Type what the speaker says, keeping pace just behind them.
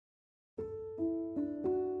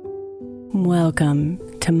Welcome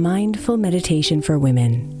to Mindful Meditation for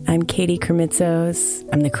Women. I'm Katie Kermitzos.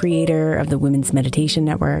 I'm the creator of the Women's Meditation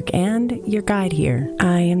Network and your guide here.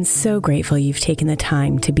 I am so grateful you've taken the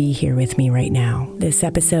time to be here with me right now. This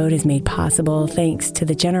episode is made possible thanks to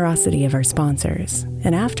the generosity of our sponsors.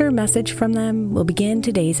 And after a message from them, we'll begin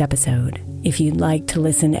today's episode. If you'd like to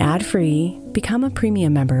listen ad-free, become a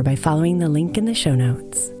premium member by following the link in the show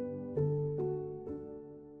notes.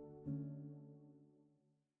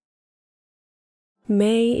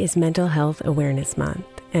 May is Mental Health Awareness Month,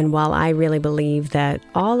 and while I really believe that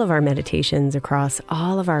all of our meditations across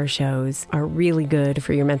all of our shows are really good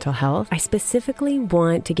for your mental health, I specifically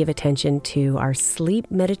want to give attention to our Sleep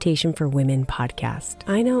Meditation for Women podcast.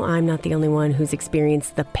 I know I'm not the only one who's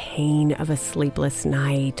experienced the pain of a sleepless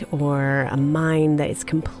night or a mind that is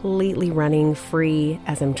completely running free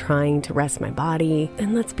as I'm trying to rest my body.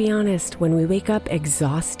 And let's be honest, when we wake up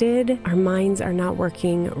exhausted, our minds are not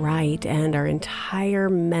working right and our entire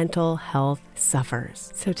mental health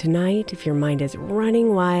suffers. So tonight, if your mind is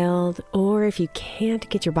running wild or if you can't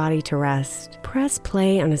get your body to rest, press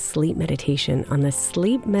play on a sleep meditation on the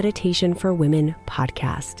Sleep Meditation for Women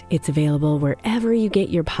podcast. It's available wherever you get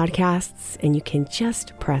your podcasts, and you can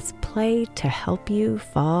just press play to help you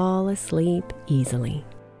fall asleep easily.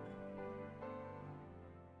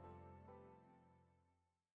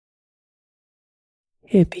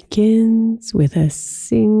 It begins with a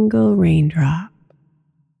single raindrop.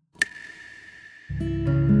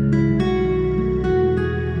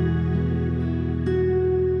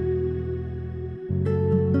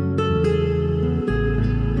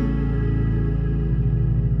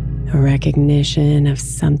 A recognition of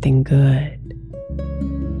something good.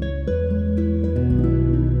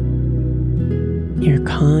 Your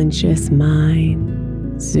conscious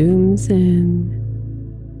mind zooms in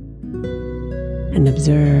and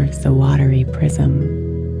observes the watery prism,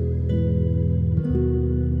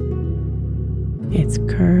 its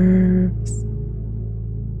curves,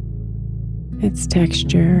 its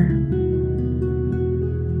texture,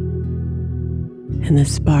 and the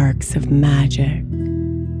sparks of magic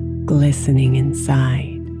glistening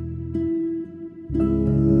inside.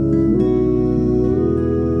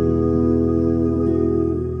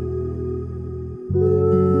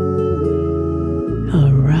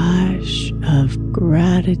 A rush of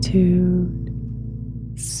gratitude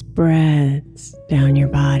spreads down your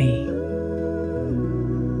body.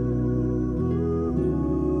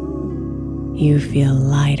 You feel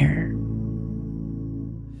lighter,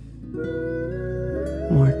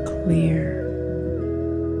 more clear,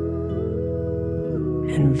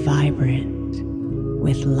 and vibrant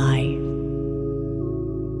with life.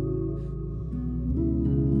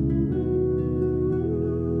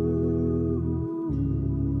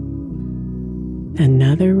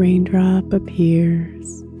 Another raindrop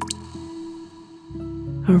appears,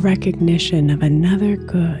 a recognition of another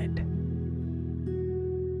good.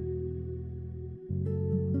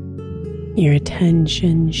 Your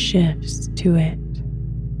attention shifts to it,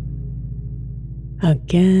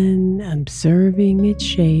 again observing its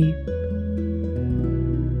shape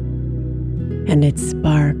and its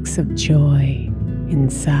sparks of joy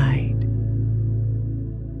inside.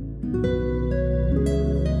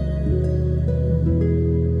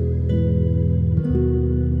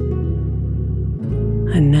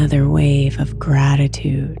 Another wave of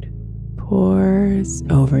gratitude pours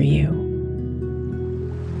over you.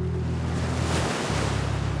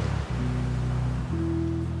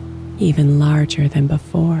 Even larger than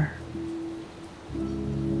before.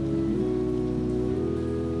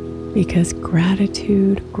 Because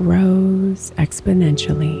gratitude grows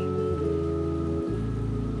exponentially.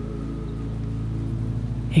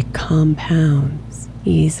 It compounds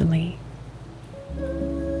easily.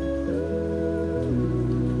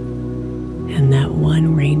 And that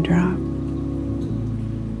one raindrop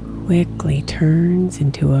quickly turns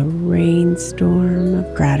into a rainstorm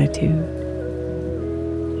of gratitude,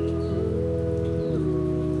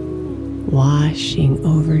 washing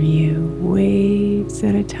over you waves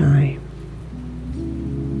at a time,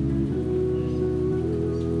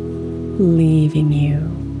 leaving you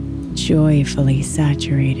joyfully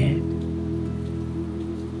saturated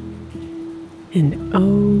and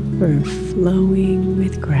overflowing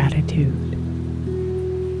with gratitude.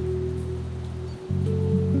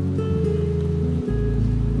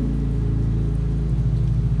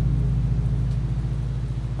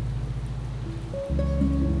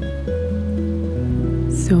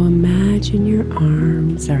 So imagine your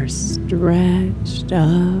arms are stretched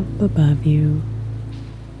up above you,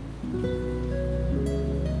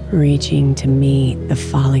 reaching to meet the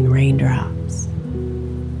falling raindrops.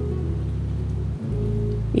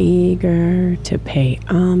 eager to pay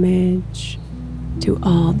homage to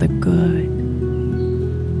all the good.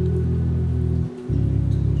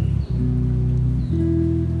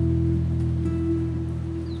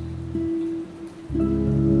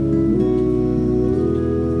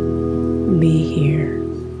 Be here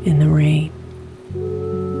in the rain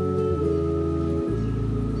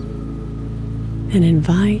and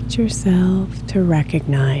invite yourself to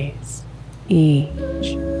recognize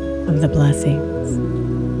each of the blessings.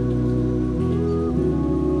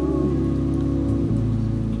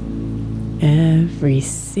 Every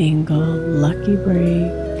single lucky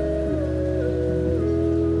break,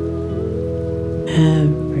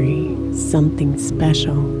 every something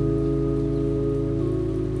special,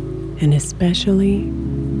 and especially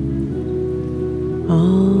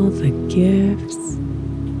all the gifts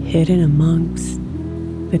hidden amongst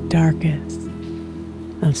the darkest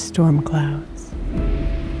of storm clouds.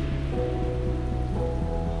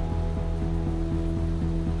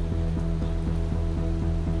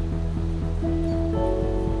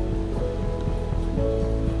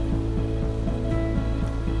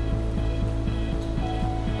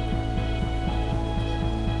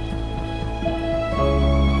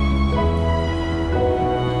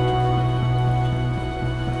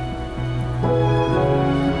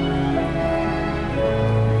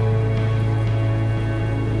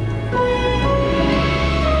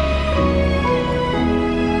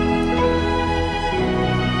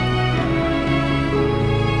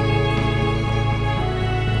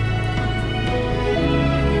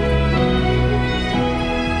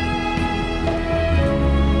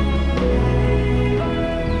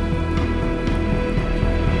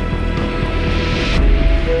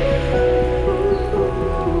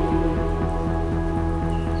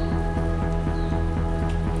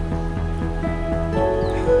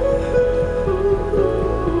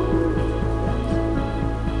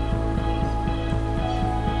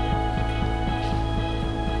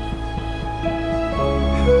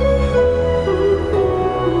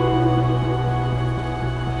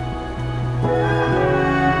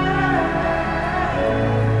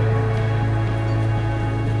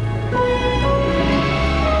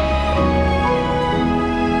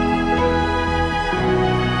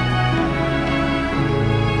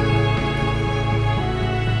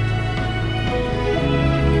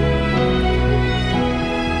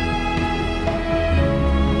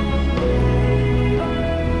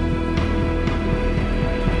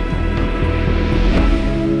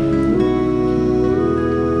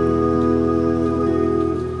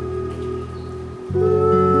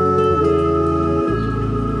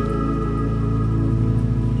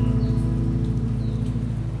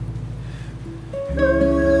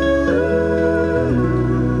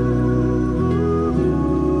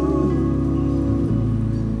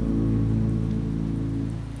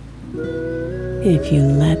 If you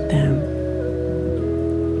let them,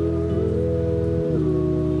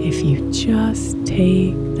 if you just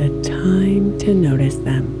take the time to notice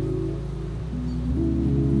them,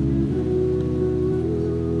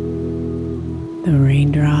 the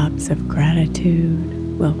raindrops of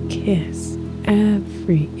gratitude will kiss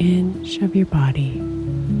every inch of your body,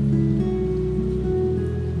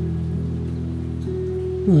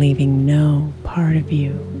 leaving no part of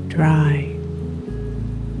you dry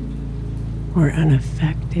or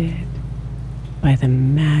unaffected by the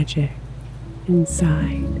magic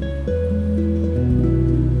inside.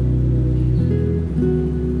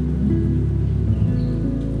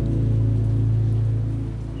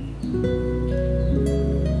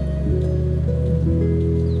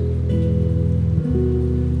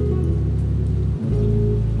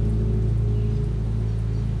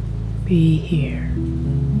 Be here,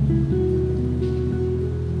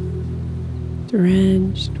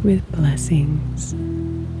 drenched with blessings,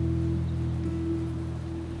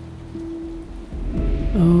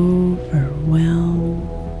 overwhelmed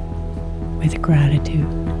with gratitude.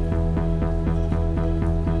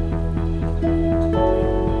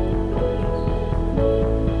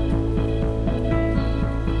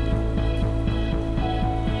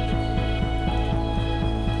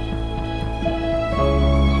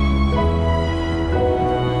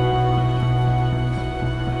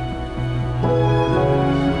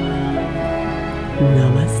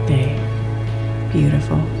 Namaste,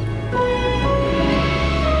 beautiful.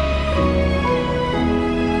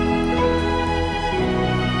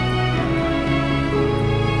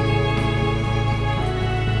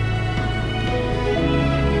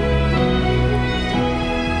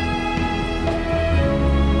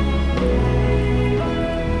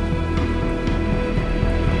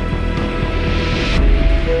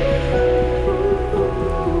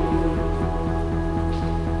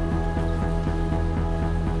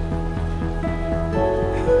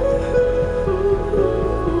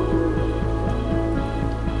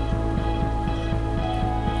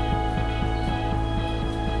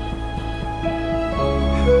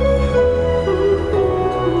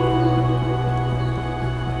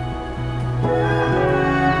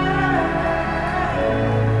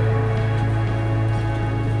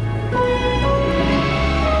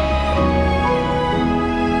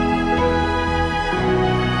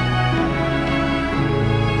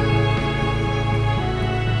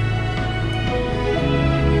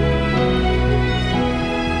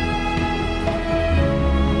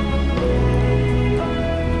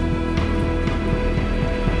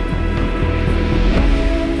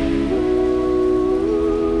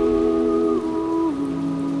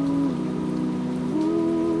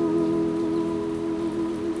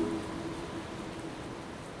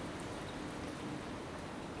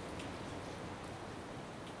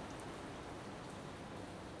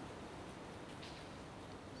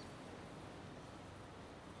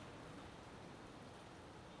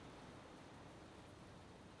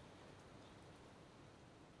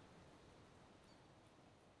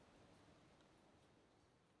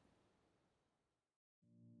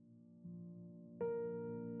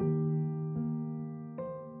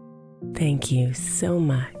 Thank you so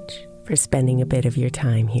much for spending a bit of your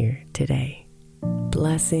time here today.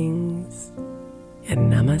 Blessings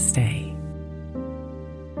and namaste.